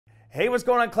Hey, what's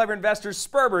going on, clever investors?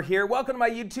 Sperber here. Welcome to my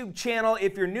YouTube channel.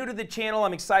 If you're new to the channel,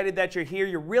 I'm excited that you're here.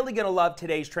 You're really going to love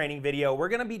today's training video. We're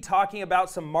going to be talking about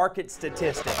some market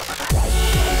statistics.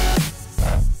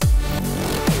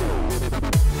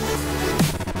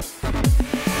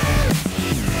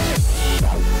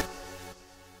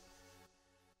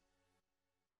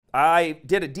 I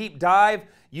did a deep dive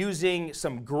using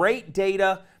some great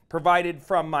data provided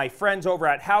from my friends over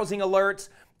at Housing Alerts.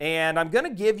 And I'm going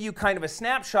to give you kind of a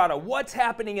snapshot of what's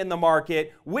happening in the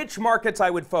market, which markets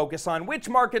I would focus on, which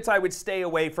markets I would stay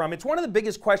away from. It's one of the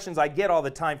biggest questions I get all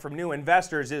the time from new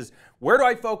investors is, where do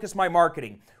I focus my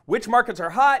marketing? Which markets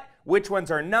are hot, which ones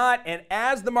are not? And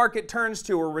as the market turns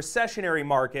to a recessionary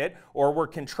market, or we're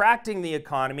contracting the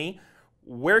economy,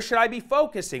 where should I be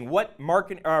focusing? What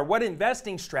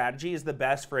investing strategy is the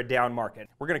best for a down market?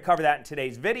 We're going to cover that in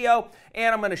today's video,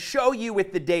 and I'm going to show you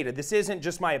with the data. This isn't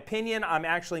just my opinion. I'm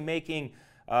actually making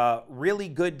really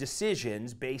good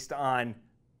decisions based on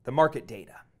the market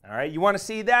data. All right, you want to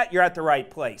see that? You're at the right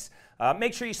place.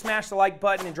 Make sure you smash the like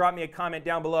button and drop me a comment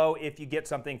down below if you get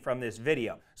something from this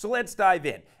video. So let's dive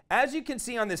in. As you can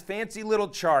see on this fancy little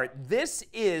chart, this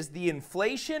is the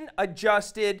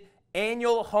inflation-adjusted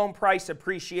annual home price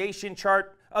appreciation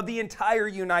chart of the entire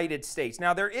United States.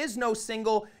 Now, there is no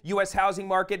single U.S. housing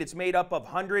market. It's made up of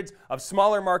hundreds of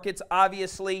smaller markets,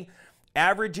 obviously.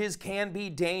 Averages can be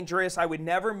dangerous. I would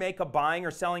never make a buying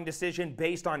or selling decision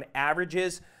based on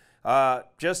averages.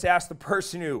 Just ask the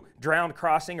person who drowned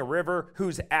crossing a river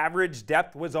whose average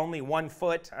depth was only 1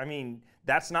 foot. I mean,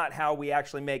 that's not how we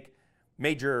actually make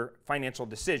major financial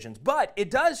decisions. But it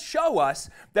does show us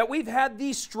that we've had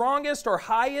the strongest or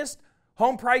highest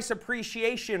home price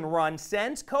appreciation run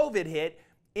since COVID hit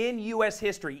in U.S.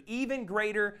 history, even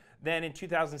greater than in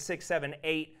 2006, 7,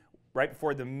 8, right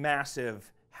before the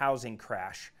massive housing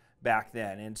crash back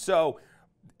then. And so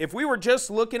if we were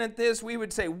just looking at this, we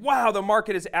would say, wow, the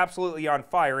market is absolutely on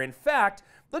fire. In fact,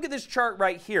 look at this chart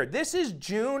right here. This is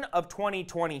June of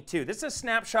 2022. This is a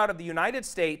snapshot of the United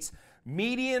States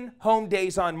median home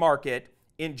days on market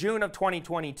in June of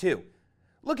 2022.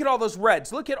 Look at all those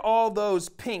reds. Look at all those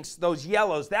pinks, those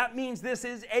yellows. That means this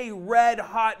is a red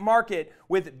hot market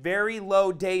with very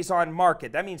low days on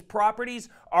market. That means properties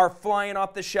are flying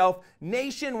off the shelf.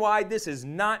 Nationwide, this is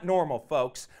not normal,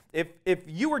 folks. If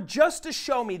you were just to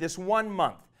show me this 1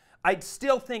 month, I'd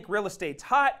still think real estate's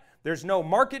hot. There's no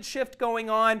market shift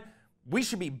going on. We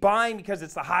should be buying because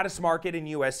it's the hottest market in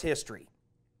U.S. history.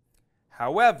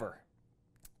 However,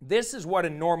 this is what a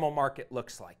normal market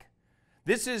looks like.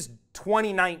 This is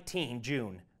 2019,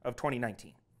 June of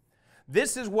 2019.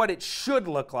 This is what it should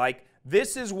look like.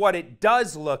 This is what it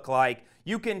does look like.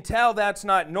 You can tell that's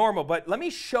not normal, but let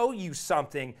me show you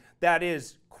something that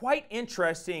is quite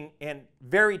interesting and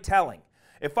very telling.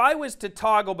 If I was to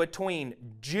toggle between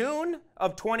June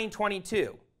of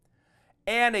 2022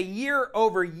 and a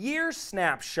year-over-year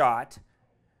snapshot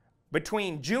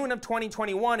between June of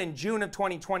 2021 and June of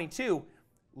 2022,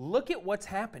 look at what's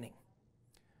happening.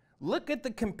 Look at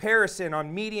the comparison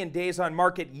on median days on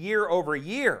market year over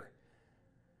year.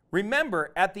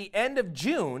 Remember, at the end of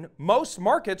June, most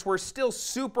markets were still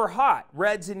super hot,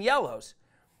 reds and yellows.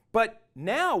 But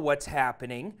now what's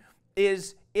happening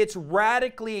is it's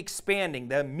radically expanding.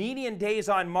 The median days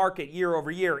on market year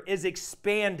over year is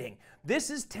expanding.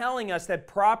 This is telling us that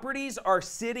properties are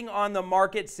sitting on the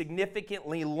market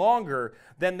significantly longer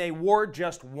than they were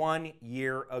just 1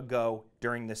 year ago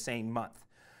during the same month.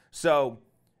 So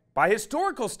by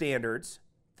historical standards,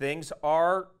 things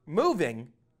are moving,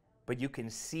 but you can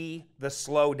see the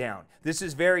slowdown. This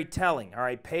is very telling. All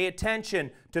right, pay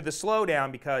attention to the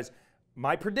slowdown because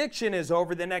my prediction is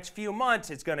over the next few months,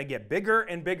 it's going to get bigger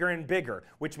and bigger and bigger,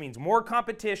 which means more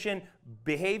competition,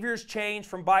 behaviors change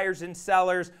from buyers and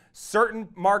sellers, certain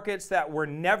markets that were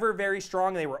never very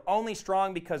strong, they were only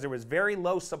strong because there was very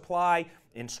low supply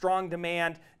and strong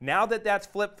demand. Now that that's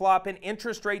flip-flopping,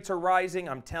 interest rates are rising,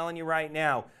 I'm telling you right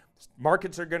now,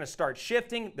 markets are going to start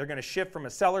shifting. They're going to shift from a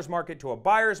seller's market to a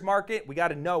buyer's market. We got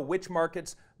to know which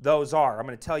markets those are. I'm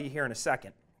going to tell you here in a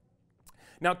second.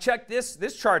 Now check this.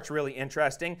 This chart's really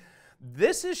interesting.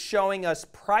 This is showing us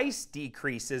price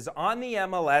decreases on the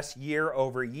MLS year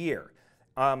over year.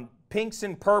 Pinks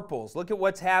and purples. Look at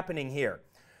what's happening here.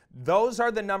 Those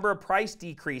are the number of price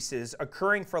decreases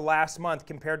occurring for last month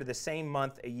compared to the same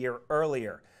month a year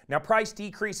earlier. Now, price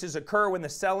decreases occur when the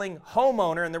selling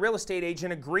homeowner and the real estate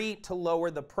agent agree to lower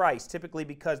the price, typically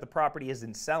because the property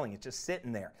isn't selling, it's just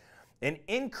sitting there. An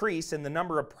increase in the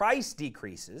number of price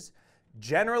decreases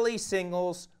generally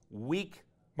signals weak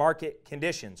market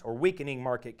conditions or weakening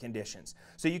market conditions.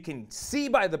 So you can see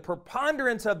by the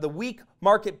preponderance of the weak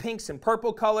market pinks and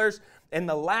purple colors, and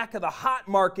the lack of the hot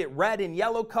market red and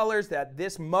yellow colors, that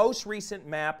this most recent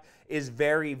map is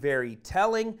very, very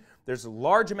telling. There's a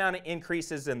large amount of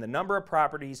increases in the number of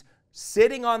properties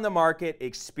sitting on the market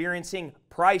experiencing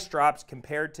price drops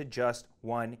compared to just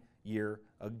 1 year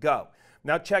ago.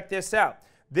 Now check this out.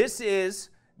 This is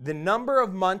the number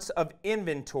of months of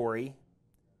inventory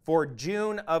for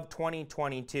June of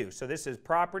 2022. So this is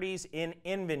properties in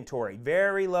inventory,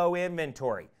 very low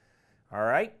inventory. All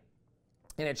right?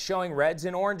 And it's showing reds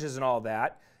and oranges and all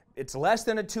that. It's less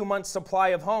than a 2-month supply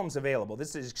of homes available.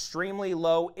 This is extremely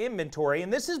low inventory,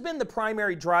 and this has been the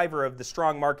primary driver of the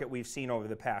strong market we've seen over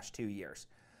the past 2 years.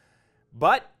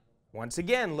 But once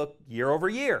again, look year over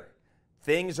year.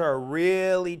 Things are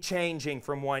really changing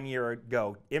from 1 year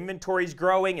ago. Inventory's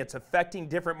growing. It's affecting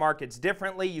different markets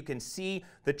differently. You can see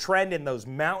the trend in those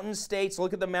mountain states.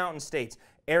 Look at the mountain states.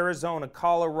 Arizona,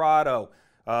 Colorado,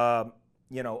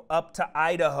 up to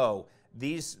Idaho.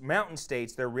 These mountain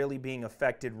states, they're really being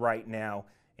affected right now,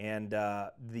 and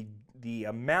the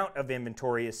amount of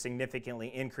inventory is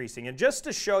significantly increasing. And just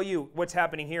to show you what's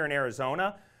happening here in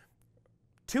Arizona,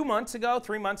 3 months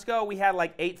ago, we had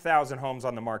like 8,000 homes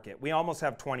on the market. We almost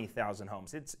have 20,000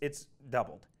 homes. It's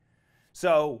doubled.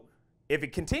 So if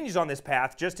it continues on this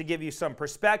path, just to give you some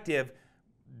perspective,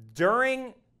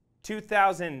 during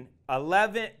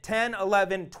 2011, 10,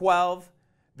 11, 12,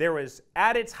 there was,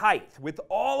 at its height, with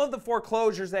all of the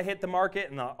foreclosures that hit the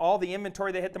market and all the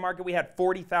inventory that hit the market, we had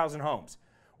 40,000 homes.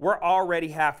 We're already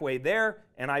halfway there,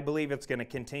 and I believe it's going to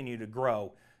continue to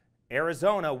grow.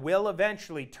 Arizona will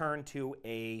eventually turn to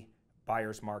a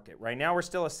buyer's market. Right now we're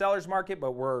still a seller's market,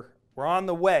 but we're on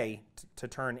the way to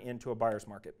turn into a buyer's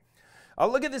market.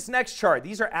 Look at this next chart.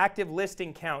 These are active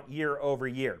listing count year over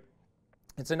year.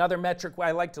 It's another metric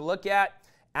I like to look at.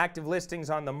 Active listings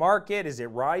on the market, is it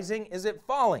rising? Is it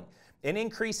falling? An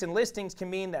increase in listings can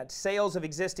mean that sales of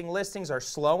existing listings are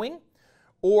slowing,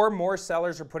 or more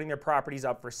sellers are putting their properties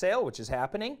up for sale, which is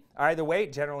happening. Either way,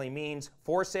 it generally means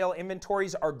for sale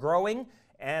inventories are growing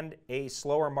and a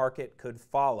slower market could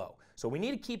follow. So we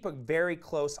need to keep a very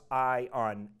close eye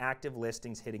on active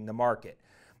listings hitting the market.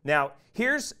 Now,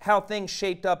 here's how things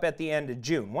shaped up at the end of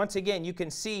June. Once again, you can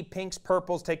see pinks,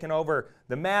 purples taking over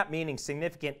the map, meaning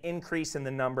significant increase in the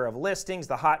number of listings.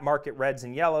 The hot market reds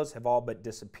and yellows have all but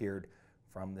disappeared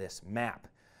from this map.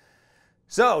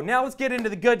 So now let's get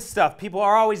into the good stuff. People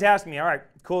are always asking me, all right,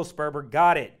 cool, Sperber,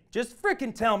 got it. Just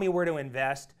frickin' tell me where to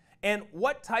invest and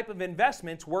what type of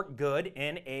investments work good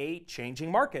in a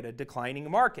changing market, a declining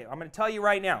market. I'm going to tell you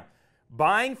right now,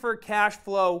 buying for cash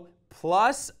flow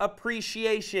plus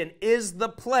appreciation is the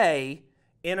play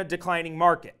in a declining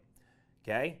market.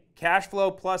 Okay? Cash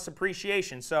flow plus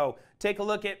appreciation. So take a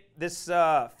look at this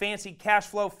fancy cash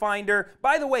flow finder.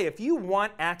 By the way, if you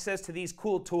want access to these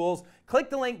cool tools, click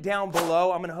the link down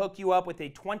below. I'm going to hook you up with a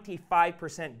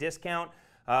 25% discount.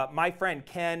 My friend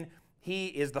Ken, he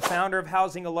is the founder of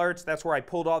Housing Alerts. That's where I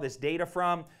pulled all this data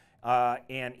from.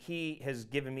 And he has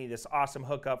given me this awesome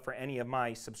hookup for any of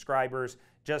my subscribers.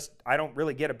 I don't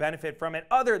really get a benefit from it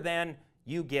other than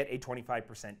you get a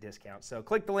 25% discount. So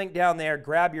click the link down there,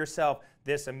 grab yourself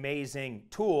this amazing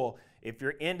tool. If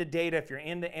you're into data, if you're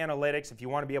into analytics, if you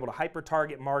want to be able to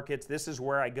hyper-target markets, this is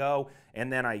where I go.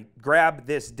 And then I grab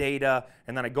this data,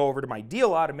 and then I go over to my Deal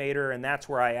Automator, and that's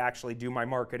where I actually do my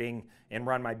marketing and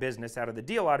run my business out of the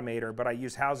Deal Automator. But I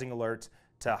use Housing Alerts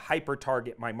to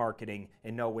hyper-target my marketing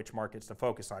and know which markets to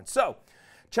focus on. So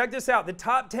check this out. The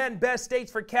top 10 best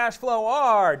states for cash flow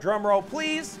are, drum roll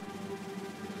please,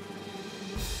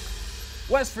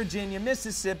 West Virginia,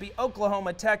 Mississippi,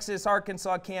 Oklahoma, Texas,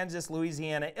 Arkansas, Kansas,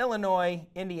 Louisiana, Illinois,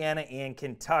 Indiana, and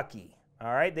Kentucky.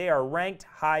 All right, they are ranked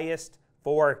highest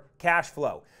for cash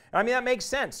flow. I mean, that makes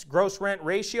sense. Gross rent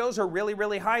ratios are really,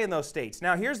 really high in those states.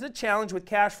 Now, here's the challenge with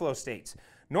cash flow states.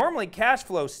 Normally, cash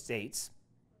flow states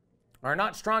are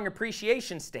not strong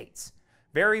appreciation states.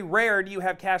 Very rare do you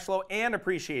have cash flow and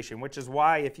appreciation, which is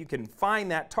why if you can find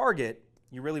that target,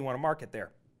 you really want to market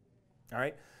there. All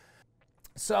right.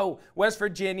 So West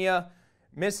Virginia,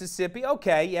 Mississippi,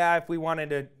 okay, yeah, if we wanted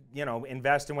to,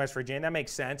 invest in West Virginia, that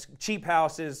makes sense. Cheap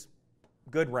houses,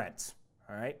 good rents.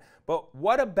 All right. But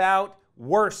what about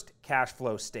worst cash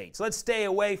flow states? Let's stay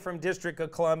away from District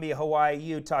of Columbia, Hawaii,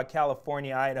 Utah,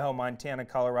 California, Idaho, Montana,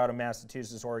 Colorado,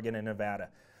 Massachusetts, Oregon, and Nevada.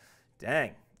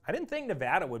 Dang, I didn't think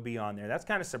Nevada would be on there. That's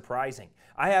kind of surprising.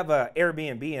 I have an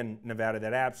Airbnb in Nevada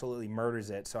that absolutely murders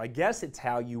it. So I guess it's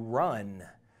how you run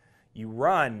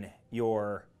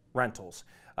your rentals.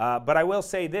 But I will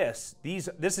say this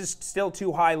is still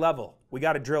too high level. We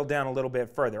got to drill down a little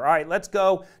bit further. All right, let's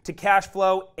go to cash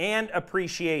flow and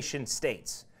appreciation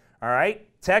states. All right,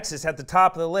 Texas at the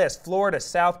top of the list. Florida,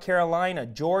 South Carolina,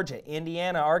 Georgia,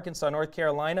 Indiana, Arkansas, North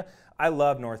Carolina. I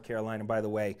love North Carolina, by the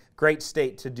way. Great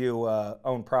state to do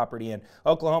own property in.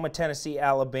 Oklahoma, Tennessee,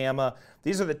 Alabama.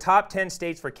 These are the top 10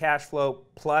 states for cash flow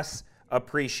plus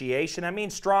appreciation. That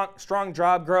means strong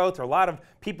job growth, or a lot of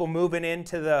people moving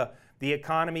into the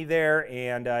economy there,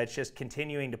 and it's just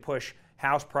continuing to push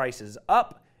house prices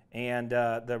up, and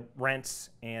the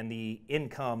rents and the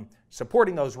income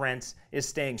supporting those rents is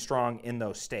staying strong in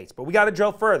those states. But we got to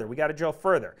drill further. We got to drill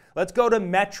further. Let's go to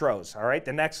metros, all right,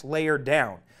 the next layer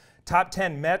down. Top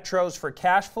 10 metros for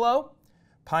cash flow: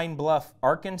 Pine Bluff,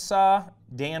 Arkansas;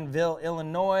 Danville,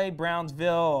 Illinois;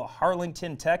 Brownsville,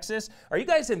 Harlingen, Texas. Are you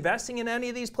guys investing in any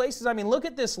of these places? I mean, look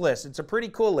at this list. It's a pretty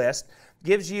cool list.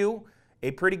 Gives you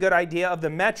a pretty good idea of the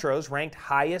metros ranked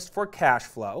highest for cash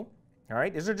flow. All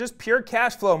right, these are just pure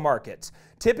cash flow markets.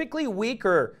 Typically weak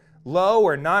or low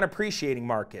or non-appreciating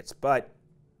markets, but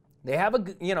they have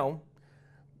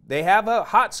a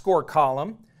hot score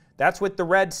column. That's with the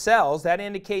red cells. That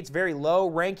indicates very low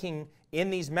ranking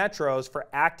in these metros for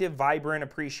active, vibrant,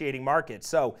 appreciating markets.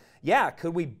 So, yeah,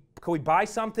 could we buy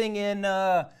something in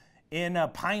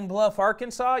Pine Bluff,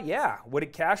 Arkansas? Yeah. Would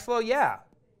it cash flow? Yeah.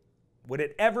 Would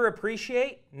it ever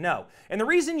appreciate? No. And the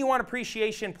reason you want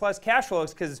appreciation plus cash flow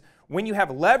is because when you have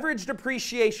leveraged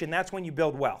appreciation, that's when you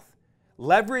build wealth.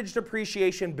 Leveraged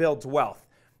appreciation builds wealth.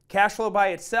 Cash flow by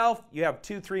itself, you have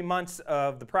 2-3 months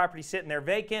of the property sitting there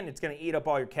vacant. It's going to eat up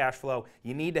all your cash flow.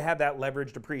 You need to have that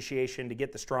leveraged appreciation to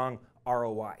get the strong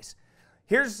ROIs.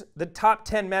 Here's the top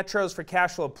 10 metros for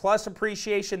cash flow plus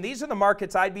appreciation. These are the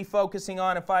markets I'd be focusing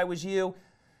on if I was you.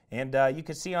 And you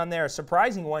can see on there a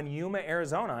surprising one, Yuma,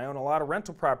 Arizona. I own a lot of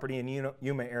rental property in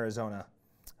Yuma, Arizona.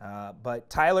 But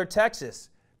Tyler, Texas.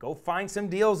 Go find some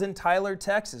deals in Tyler,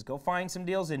 Texas. Go find some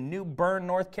deals in New Bern,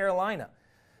 North Carolina.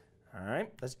 All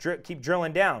right, let's keep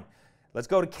drilling down. Let's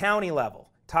go to county level.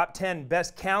 Top 10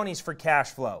 best counties for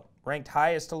cash flow, ranked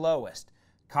highest to lowest.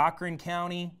 Cochran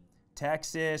County,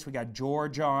 Texas. We got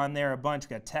Georgia on there a bunch.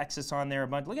 We got Texas on there a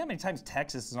bunch. Look how many times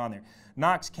Texas is on there.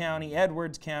 Knox County,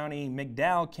 Edwards County,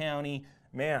 McDowell County.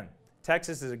 Man,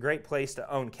 Texas is a great place to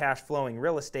own cash flowing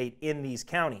real estate in these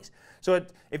counties. So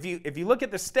if you look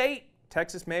at the state,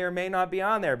 Texas may or may not be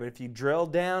on there, but if you drill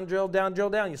down,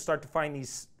 you start to find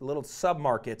these little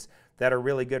sub-markets that are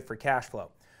really good for cash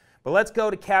flow. But let's go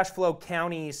to cash flow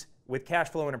counties with cash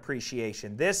flow and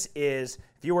appreciation. This is,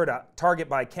 if you were to target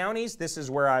by counties, this is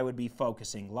where I would be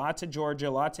focusing. Lots of Georgia,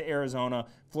 lots of Arizona,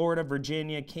 Florida,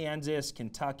 Virginia, Kansas,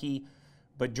 Kentucky.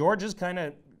 But Georgia's kind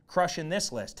of crushing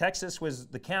this list. Texas was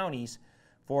the counties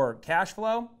for cash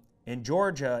flow, and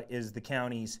Georgia is the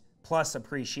counties plus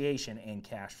appreciation and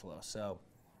cash flow. So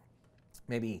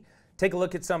maybe take a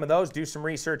look at some of those, do some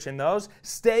research in those.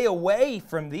 Stay away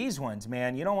from these ones,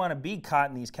 man. You don't want to be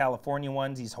caught in these California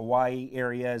ones, these Hawaii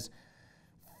areas.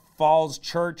 Falls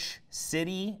Church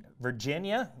City,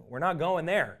 Virginia, we're not going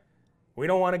there. We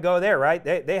don't want to go there, right?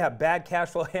 They have bad cash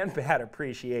flow and bad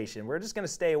appreciation. We're just going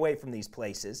to stay away from these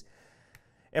places.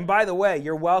 And by the way,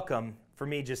 you're welcome for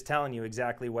me just telling you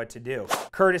exactly what to do.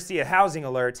 Courtesy of Housing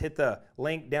Alerts, hit the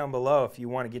link down below if you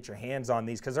want to get your hands on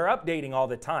these, because they're updating all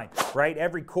the time, right?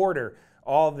 Every quarter,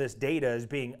 all of this data is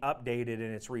being updated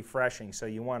and it's refreshing, so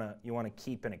you want to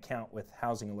keep an account with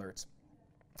Housing Alerts.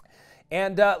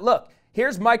 And look,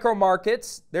 here's micro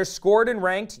markets. They're scored and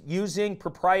ranked using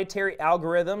proprietary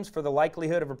algorithms for the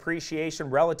likelihood of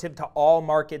appreciation relative to all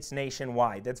markets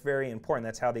nationwide. That's very important.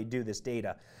 That's how they do this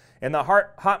data. And the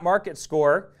hot market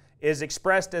score is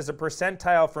expressed as a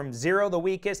percentile from 0, the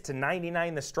weakest, to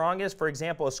 99, the strongest. For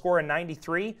example, a score of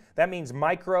 93, that means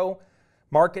micro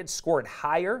markets scored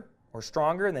higher or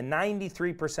stronger than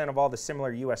 93% of all the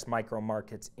similar U.S. micro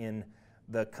markets in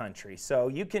the country. So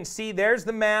you can see there's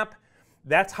the map.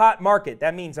 That's hot market.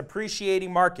 That means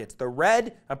appreciating markets. The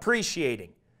red, appreciating.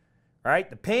 Right?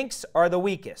 The pinks are the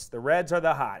weakest. The reds are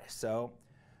the hottest. So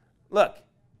look,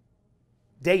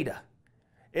 data.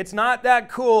 It's not that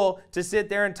cool to sit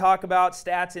there and talk about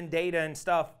stats and data and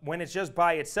stuff when it's just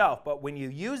by itself. But when you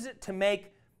use it to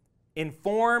make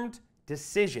informed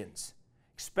decisions,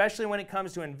 especially when it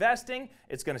comes to investing,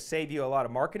 it's going to save you a lot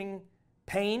of marketing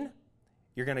pain.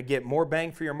 You're going to get more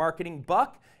bang for your marketing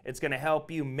buck. It's going to help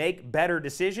you make better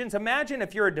decisions. Imagine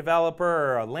if you're a developer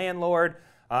or a landlord,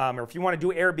 or if you want to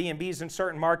do Airbnbs in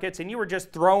certain markets and you were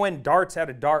just throwing darts at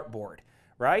a dartboard.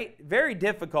 Right? Very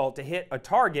difficult to hit a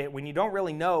target when you don't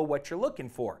really know what you're looking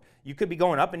for. You could be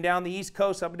going up and down the East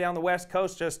Coast, up and down the West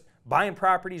Coast, just buying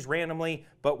properties randomly,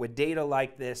 but with data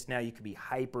like this, now you could be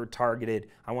hyper-targeted.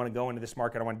 I want to go into this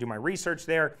market. I want to do my research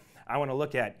there. I want to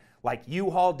look at like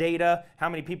U-Haul data, how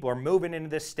many people are moving into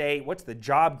this state, what's the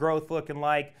job growth looking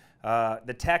like,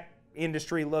 the tech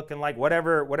industry looking like,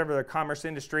 whatever the commerce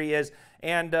industry is,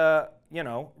 and you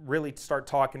know, really start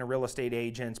talking to real estate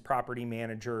agents, property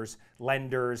managers,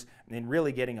 lenders, and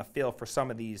really getting a feel for some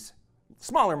of these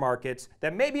smaller markets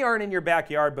that maybe aren't in your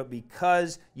backyard, but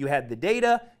because you had the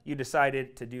data, you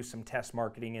decided to do some test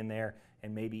marketing in there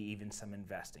and maybe even some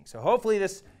investing. So hopefully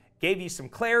this gave you some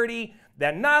clarity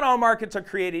that not all markets are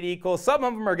created equal. Some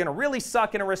of them are going to really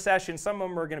suck in a recession. Some of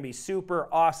them are going to be super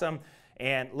awesome.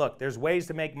 And look, there's ways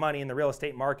to make money in the real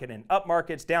estate market, in up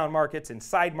markets, down markets, and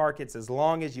side markets, as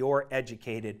long as you're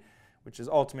educated, which is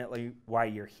ultimately why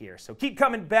you're here. So keep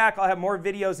coming back. I'll have more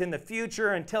videos in the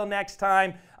future. Until next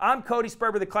time, I'm Cody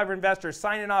Sperber, the Clever Investor,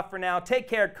 signing off for now. Take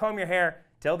care, comb your hair.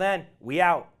 Till then, we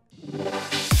out.